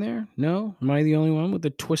correlation there? No? Am I the only one with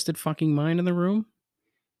the twisted fucking mind in the room?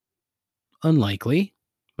 Unlikely,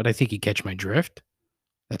 but I think you catch my drift.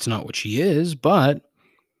 That's not what she is, but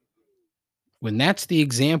when that's the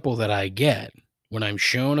example that I get, when I'm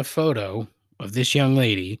shown a photo of this young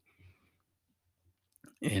lady,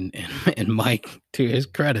 and Mike, to his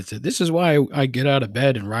credit, said, "This is why I get out of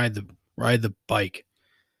bed and ride the bike."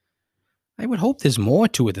 I would hope there's more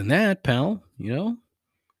to it than that, pal. You know,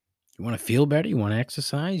 you want to feel better, you want to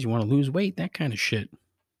exercise, you want to lose weight, that kind of shit.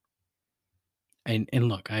 And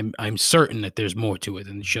look, I'm certain that there's more to it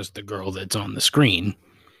than just the girl that's on the screen.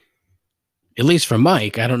 At least for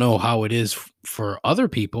Mike. I don't know how it is for other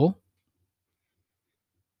people.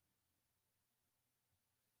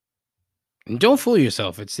 And don't fool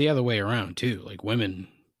yourself. It's the other way around too. Like women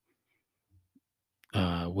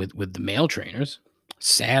with the male trainers,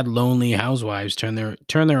 sad, lonely housewives turn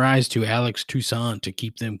their eyes to Alex Toussaint to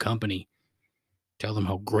keep them company. Tell them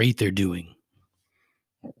how great they're doing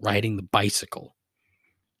riding the bicycle.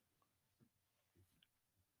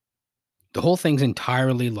 The whole thing's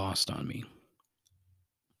entirely lost on me.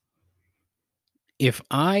 If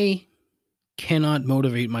I cannot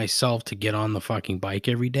motivate myself to get on the fucking bike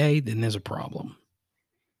every day, then there's a problem.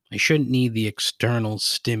 I shouldn't need the external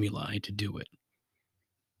stimuli to do it.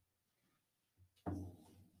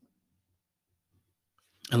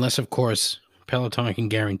 Unless, of course, Peloton can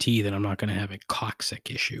guarantee that I'm not going to have a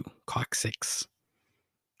coccyx issue. Coccyx.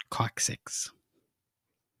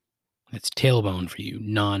 That's tailbone for you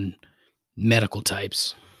non-medical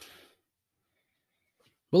types.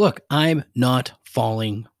 But look, I'm not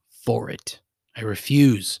falling for it. I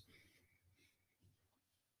refuse.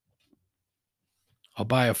 I'll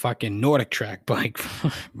buy a fucking Nordic Track bike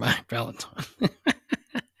for my Peloton.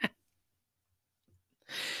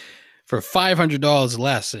 For $500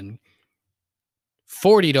 less and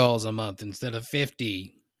 $40 a month instead of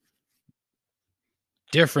 $50.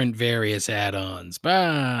 Different various add-ons.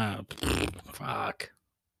 Fuck.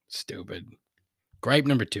 Stupid. Gripe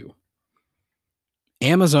number 2.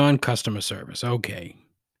 Amazon customer service. Okay.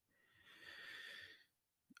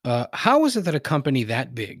 How is it that a company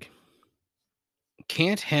that big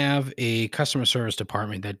can't have a customer service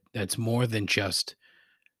department that's more than just,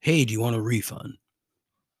 hey, do you want a refund?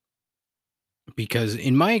 Because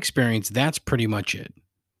in my experience, that's pretty much it.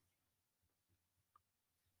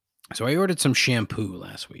 So I ordered some shampoo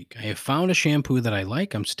last week. I have found a shampoo that I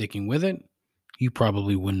like. I'm sticking with it. You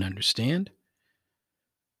probably wouldn't understand.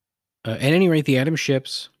 At any rate, the item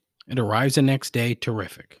ships. It arrives the next day.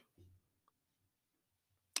 Terrific.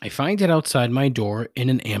 I find it outside my door in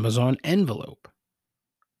an Amazon envelope.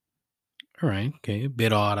 All right. Okay. A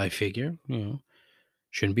bit odd, I figure. You know,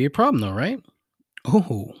 shouldn't be a problem though, right?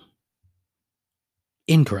 Oh.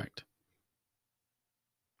 Incorrect.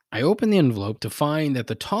 I open the envelope to find that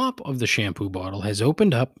the top of the shampoo bottle has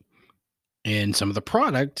opened up and some of the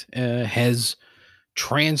product has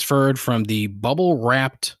transferred from the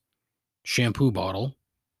bubble-wrapped shampoo bottle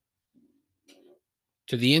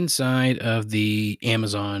to the inside of the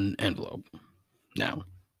Amazon envelope. Now,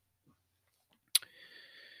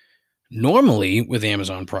 normally with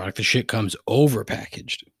Amazon product, the shit comes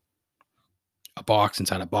over-packaged. A box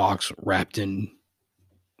inside a box wrapped in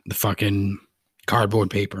the fucking cardboard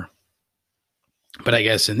paper. But I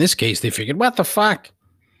guess in this case, they figured, what the fuck?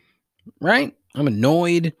 Right? I'm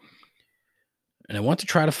annoyed. And I want to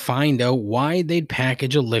try to find out why they'd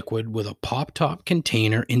package a liquid with a pop-top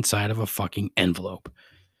container inside of a fucking envelope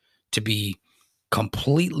to be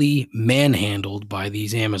completely manhandled by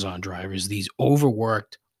these Amazon drivers, these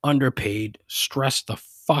overworked, underpaid, stressed the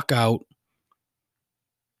fuck out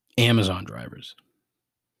Amazon drivers.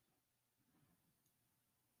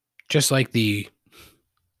 Just like the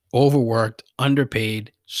overworked,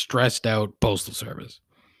 underpaid, stressed out Postal Service.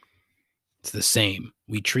 It's the same.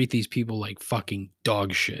 We treat these people like fucking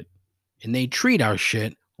dog shit. And they treat our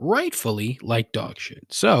shit rightfully like dog shit.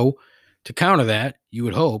 So, to counter that, you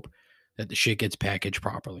would hope that the shit gets packaged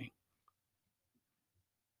properly.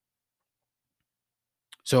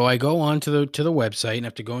 So I go on to the website, and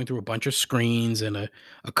after going through a bunch of screens and a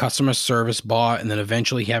customer service bot, and then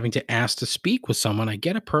eventually having to ask to speak with someone, I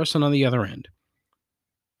get a person on the other end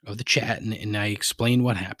of the chat, and I explain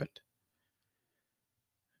what happened.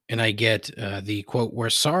 And I get the quote, "We're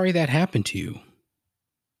sorry that happened to you,"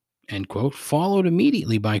 end quote, followed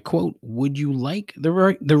immediately by quote, "Would you like the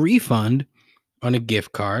refund on a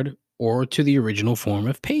gift card or to the original form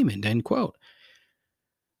of payment," end quote.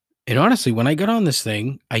 And honestly, when I got on this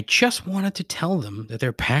thing, I just wanted to tell them that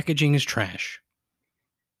their packaging is trash.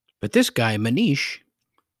 But this guy, Manish,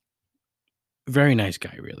 very nice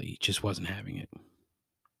guy, really, he just wasn't having it.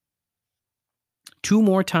 2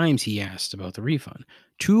 more times he asked about the refund.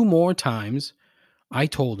 2 more times I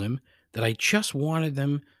told him that I just wanted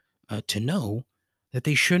them to know that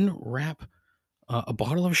they shouldn't wrap a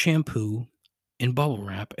bottle of shampoo in bubble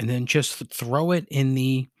wrap and then just throw it in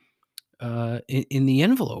the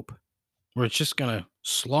envelope where it's just gonna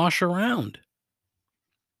slosh around.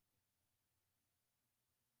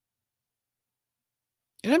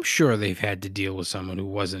 And I'm sure they've had to deal with someone who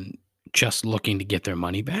wasn't just looking to get their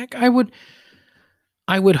money back. I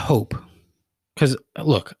would hope, because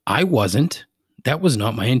look, I wasn't. That was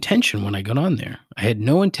not my intention when I got on there. I had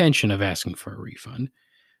no intention of asking for a refund.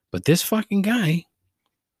 But this fucking guy,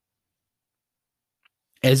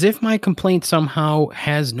 as if my complaint somehow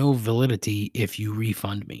has no validity if you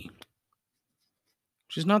refund me,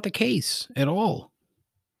 which is not the case at all.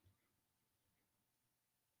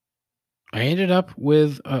 I ended up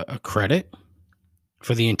with a credit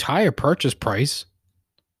for the entire purchase price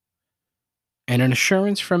and an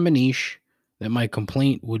assurance from Manish that my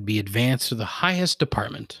complaint would be advanced to the highest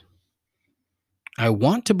department. I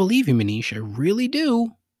want to believe you, Manish. I really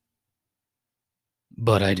do.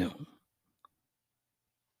 But I don't.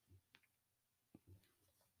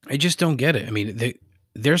 I just don't get it. I mean,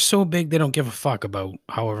 they're so big they don't give a fuck about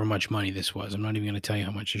however much money this was. I'm not even going to tell you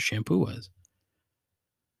how much the shampoo was.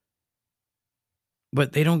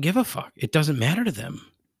 But they don't give a fuck. It doesn't matter to them.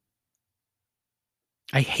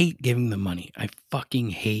 I hate giving them money. I fucking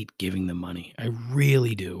hate giving them money. I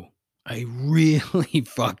really do. I really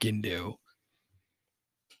fucking do.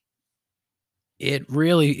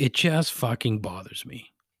 It just fucking bothers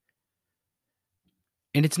me.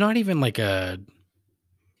 And it's not even like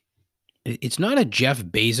it's not a Jeff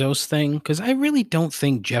Bezos thing, because I really don't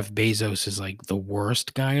think Jeff Bezos is like the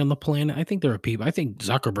worst guy on the planet. I think there are people, I think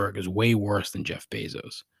Zuckerberg is way worse than Jeff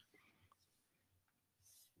Bezos.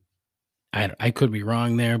 I could be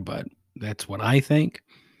wrong there, but that's what I think.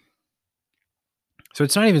 So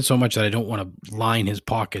it's not even so much that I don't want to line his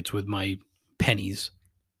pockets with my pennies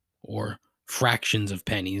or fractions of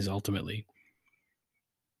pennies ultimately.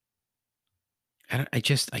 I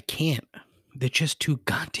can't. They're just too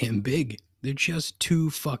goddamn big. They're just too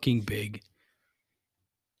fucking big.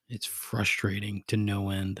 It's frustrating to no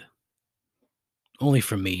end. Only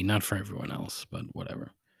for me, not for everyone else, but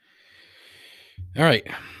whatever. All right.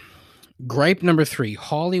 Gripe number 3,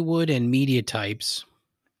 Hollywood and media types.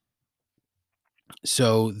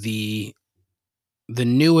 So the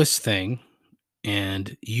newest thing,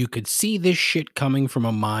 and you could see this shit coming from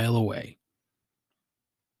a mile away,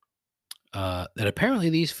 that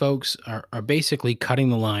apparently these folks are basically cutting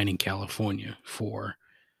the line in California for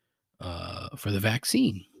the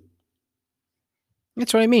vaccine.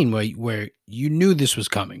 That's what I mean, where you knew this was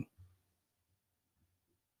coming.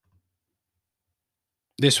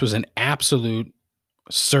 This was an absolute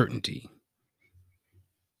certainty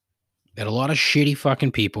that a lot of shitty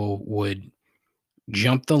fucking people would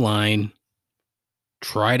jump the line,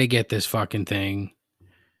 try to get this fucking thing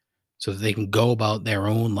so that they can go about their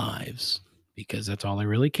own lives, because that's all they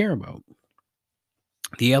really care about.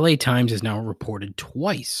 The LA Times has now reported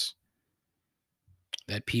twice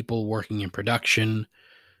that people working in production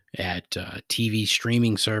at TV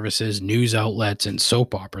streaming services, news outlets, and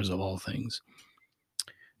soap operas, of all things.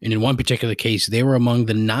 And in one particular case, they were among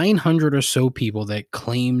the 900 or so people that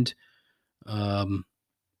claimed part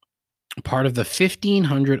of the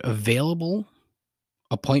 1,500 available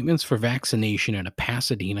appointments for vaccination at a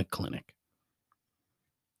Pasadena clinic.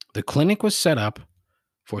 The clinic was set up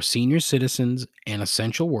for senior citizens and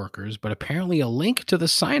essential workers, but apparently a link to the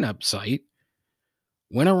sign-up site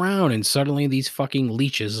went around and suddenly these fucking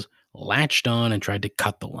leeches latched on and tried to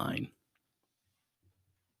cut the line.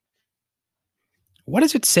 What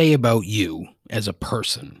does it say about you as a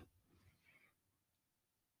person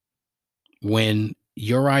when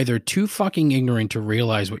you're either too fucking ignorant to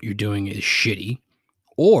realize what you're doing is shitty,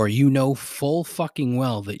 or you know full fucking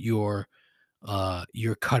well that you're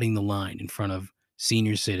cutting the line in front of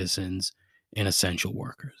senior citizens and essential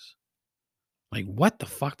workers? Like, what the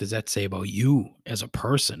fuck does that say about you as a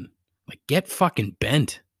person? Like, get fucking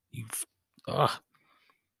bent.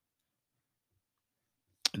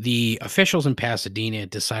 The officials in Pasadena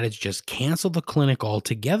decided to just cancel the clinic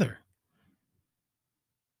altogether.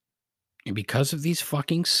 And because of these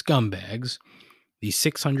fucking scumbags, these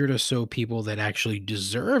 600 or so people that actually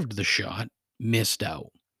deserved the shot missed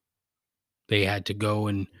out. They had to go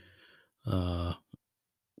and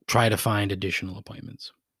try to find additional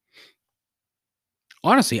appointments.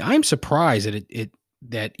 Honestly, I'm surprised that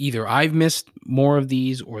that either I've missed more of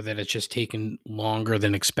these or that it's just taken longer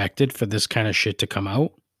than expected for this kind of shit to come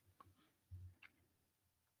out.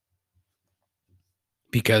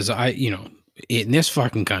 Because in this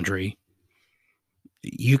fucking country,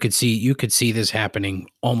 you could see this happening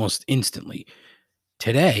almost instantly.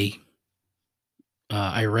 Today,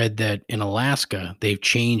 I read that in Alaska, they've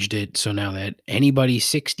changed it so now that anybody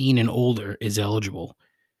 16 and older is eligible.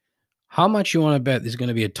 How much you want to bet there's going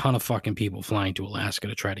to be a ton of fucking people flying to Alaska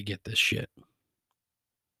to try to get this shit?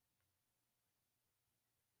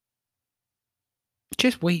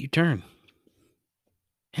 Just wait your turn.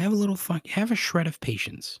 Have a shred of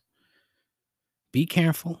patience. Be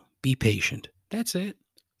careful. Be patient. That's it.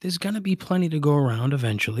 There's going to be plenty to go around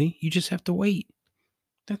eventually. You just have to wait.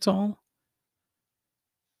 That's all.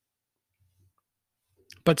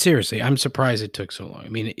 But seriously, I'm surprised it took so long. I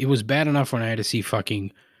mean, it was bad enough when I had to see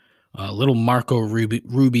fucking little Marco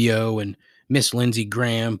Rubio and Miss Lindsey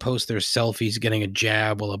Graham post their selfies getting a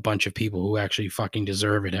jab while a bunch of people who actually fucking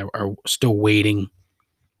deserve it are still waiting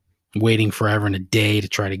forever and a day to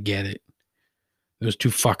try to get it. Those two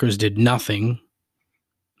fuckers did nothing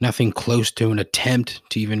close to an attempt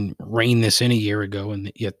to even rein this in a year ago, and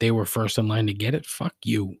yet they were first in line to get it. Fuck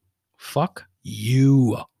you. Fuck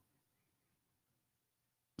you.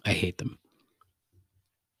 I hate them.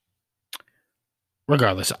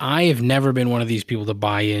 Regardless, I have never been one of these people to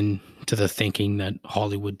buy in to the thinking that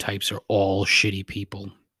Hollywood types are all shitty people.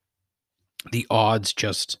 The odds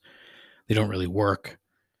they don't really work.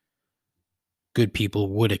 Good people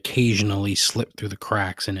would occasionally slip through the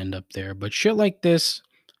cracks and end up there. But shit like this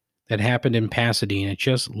that happened in Pasadena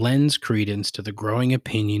just lends credence to the growing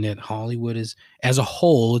opinion that Hollywood is, as a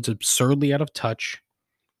whole, it's absurdly out of touch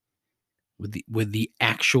with the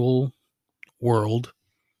actual world.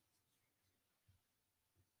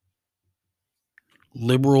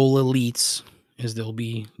 Liberal elites, as they'll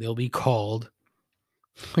be called,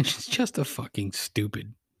 which is just a fucking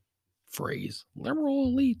stupid phrase. Liberal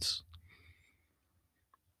elites.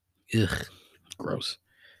 Ugh, gross.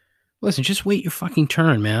 Listen, just wait your fucking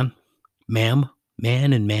turn, man. Man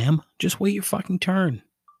and ma'am, just wait your fucking turn.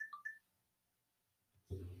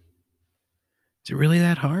 Is it really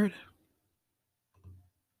that hard?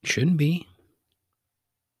 Shouldn't be.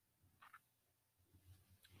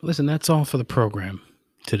 Listen, that's all for the program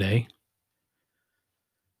today.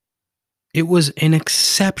 It was an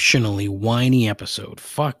exceptionally whiny episode.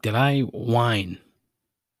 Fuck, did I whine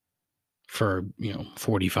for,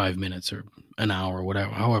 45 minutes or an hour,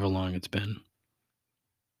 whatever, however long it's been.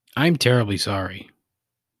 I'm terribly sorry.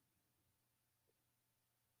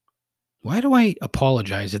 Why do I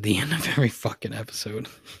apologize at the end of every fucking episode?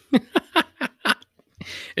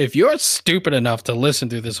 If you're stupid enough to listen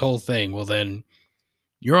through this whole thing, well then,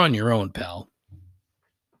 you're on your own, pal.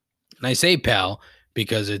 And I say pal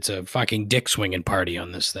because it's a fucking dick swinging party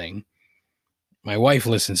on this thing. My wife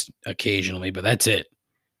listens occasionally, but that's it.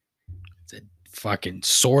 It's a fucking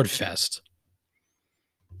sword fest.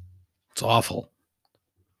 It's awful.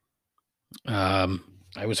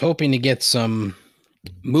 I was hoping to get some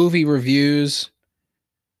movie reviews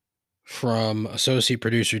from associate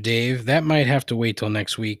producer Dave. That might have to wait till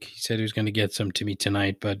next week. He said he was going to get some to me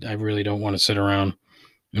tonight, but I really don't want to sit around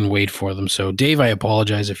and wait for them. So Dave, I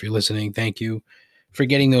apologize if you're listening. Thank you for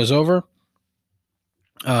getting those over.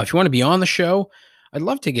 If you want to be on the show, I'd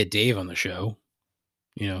love to get Dave on the show.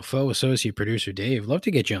 Faux associate producer Dave. Love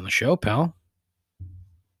to get you on the show, pal.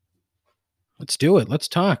 Let's do it. Let's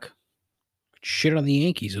talk. Shit on the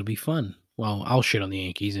Yankees. It'll be fun. Well, I'll shit on the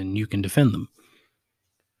Yankees and you can defend them.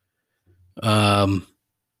 But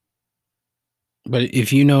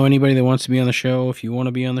if you know anybody that wants to be on the show, if you want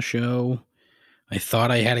to be on the show, I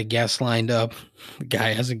thought I had a guest lined up. The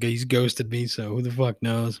guy hasn't, he's ghosted me, so who the fuck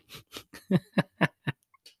knows?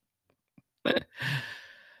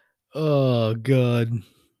 Oh, God.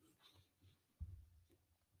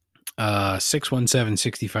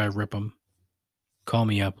 617-65 Rip'em. Call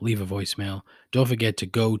me up, leave a voicemail. Don't forget to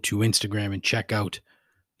go to Instagram and check out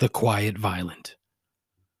The Quiet Violent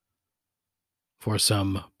for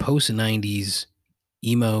some post-90s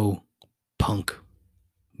emo punk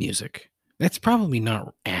music. That's probably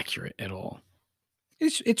not accurate at all.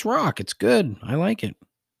 It's rock. It's good. I like it.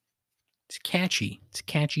 It's catchy. It's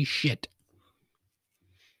catchy shit.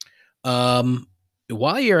 While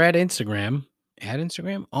you're at Instagram,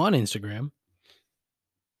 on Instagram,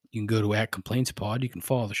 you can go to @ComplaintsPod. You can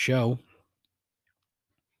follow the show.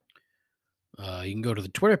 You can go to the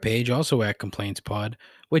Twitter page, also @ComplaintsPod,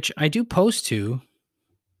 which I do post to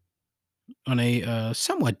on a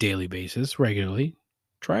somewhat daily basis, regularly.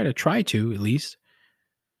 Try to at least.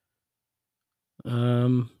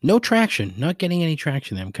 No traction. Not getting any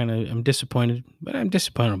traction there. I'm disappointed, but I'm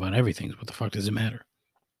disappointed about everything. What the fuck does it matter?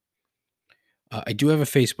 I do have a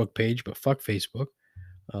Facebook page, but fuck Facebook.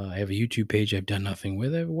 I have a YouTube page I've done nothing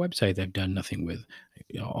with. I have a website that I've done nothing with.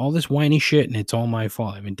 All this whiny shit, and it's all my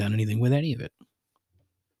fault. I haven't done anything with any of it.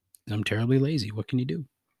 I'm terribly lazy. What can you do?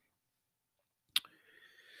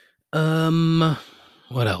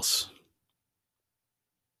 What else?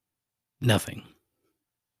 Nothing.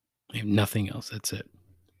 I have nothing else. That's it.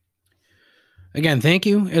 Again, thank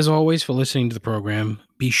you, as always, for listening to the program.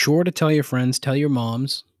 Be sure to tell your friends, tell your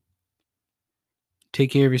moms.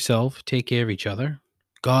 Take care of yourself. Take care of each other.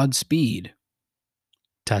 Godspeed.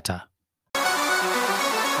 Ta-ta.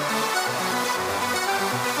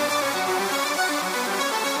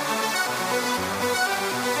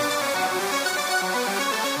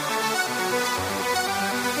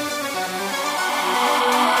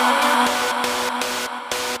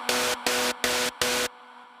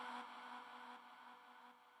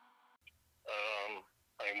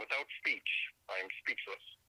 I am without speech. I am speechless.